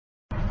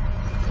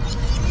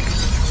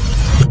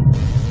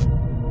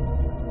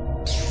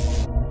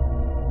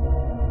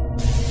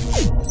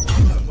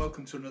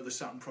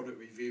another Saturn product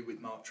review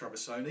with Mark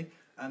Traversoni,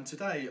 and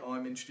today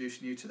I'm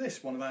introducing you to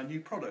this, one of our new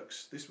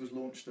products. This was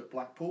launched at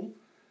Blackpool.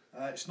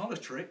 It's not a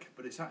trick,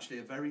 but it's actually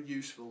a very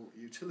useful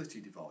utility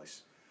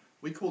device.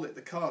 We call it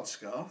the card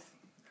scarf,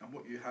 and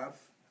what you have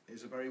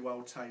is a very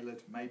well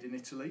tailored, made in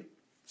Italy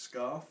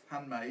scarf,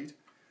 handmade,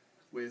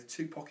 with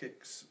two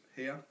pockets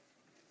here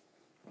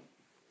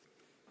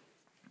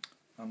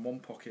and one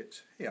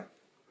pocket here.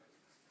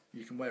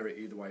 You can wear it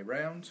either way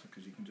round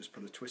because you can just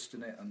put a twist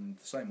in it, and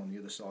the same on the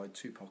other side,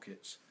 two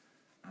pockets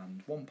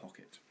and one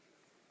pocket.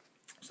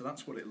 So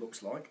that's what it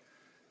looks like.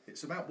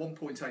 It's about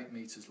 1.8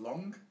 metres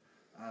long,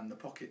 and the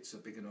pockets are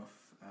big enough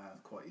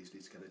quite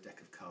easily to get a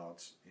deck of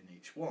cards in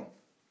each one.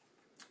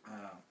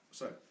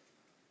 So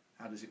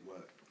how does it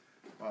work?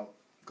 Well,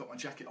 I've got my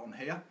jacket on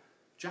here.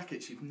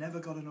 Jackets, you've never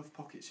got enough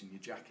pockets in your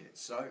jacket,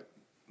 so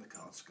the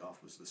card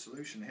scarf was the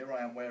solution. Here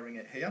I am wearing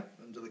it here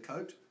under the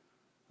coat,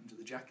 under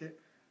the jacket.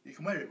 You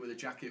can wear it with a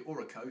jacket or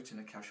a coat in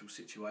a casual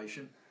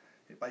situation.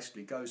 It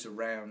basically goes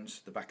around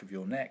the back of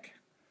your neck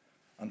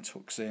and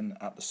tucks in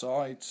at the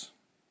sides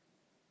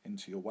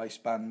into your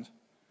waistband,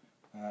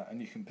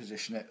 and you can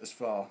position it as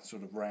far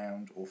sort of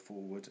round or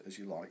forward as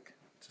you like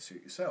to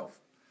suit yourself.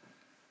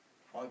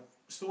 I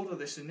thought of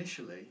this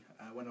initially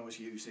when I was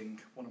using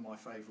one of my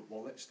favourite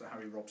wallets, the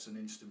Harry Robson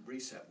Instant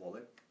Reset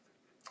wallet.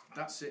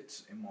 That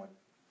sits in my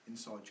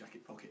inside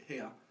jacket pocket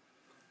here,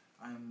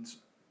 and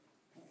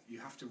you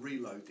have to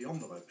reload the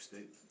envelopes.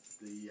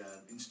 The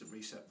Instant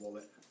Reset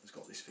wallet has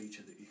got this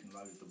feature that you can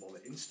load the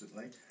wallet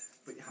instantly,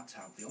 but you have to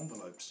have the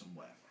envelope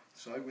somewhere.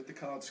 So with the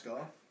card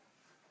scarf,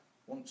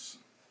 once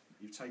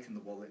you've taken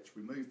the wallet,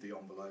 removed the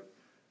envelope,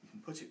 you can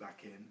put it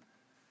back in.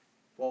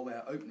 While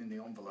they're opening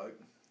the envelope,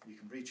 you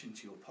can reach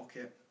into your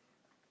pocket,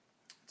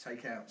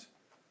 take out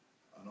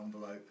an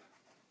envelope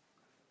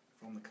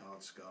from the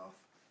card scarf,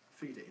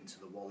 feed it into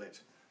the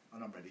wallet,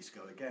 and I'm ready to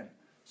go again.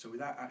 So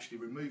without actually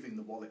removing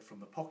the wallet from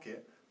the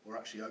pocket or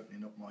actually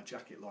opening up my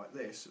jacket like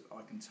this,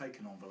 I can take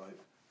an envelope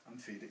and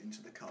feed it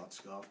into the card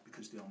scarf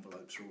because the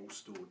envelopes are all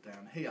stored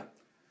down here.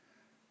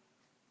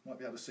 Might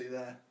be able to see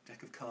there,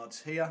 deck of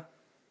cards here.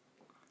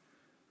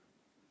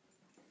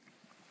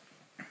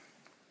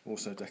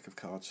 Also deck of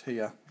cards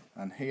here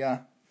and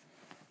here.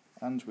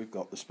 And we've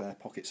got the spare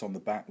pockets on the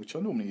back, which I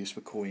normally use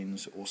for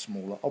coins or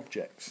smaller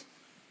objects.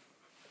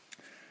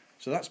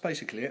 So that's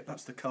basically it.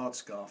 That's the card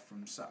scarf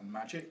from Saturn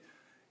Magic.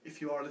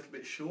 If you are a little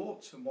bit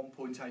short and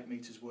 1.8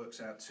 metres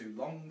works out too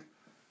long,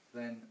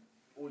 then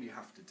all you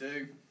have to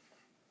do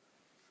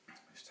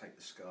is take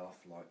the scarf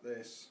like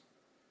this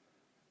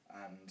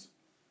and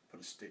put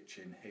a stitch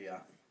in here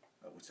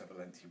at whatever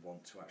length you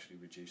want to actually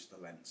reduce the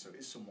length. So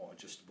it's somewhat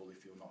adjustable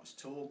if you're not as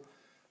tall.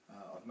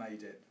 I've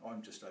made it,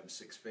 I'm just over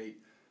 6 feet,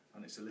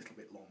 and it's a little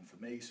bit long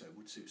for me, so it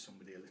would suit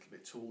somebody a little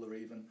bit taller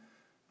even.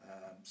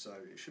 So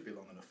it should be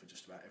long enough for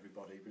just about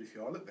everybody, but if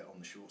you are a little bit on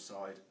the short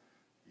side,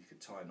 you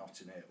could tie a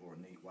knot in it, or a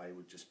neat way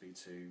would just be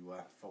to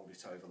fold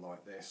it over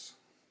like this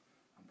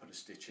and put a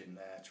stitch in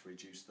there to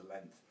reduce the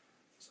length,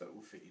 so it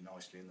will fit you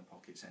nicely and the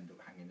pockets end up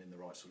hanging in the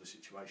right sort of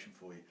situation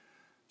for you.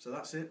 So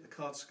that's it, the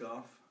card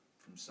scarf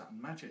from Saturn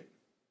Magic.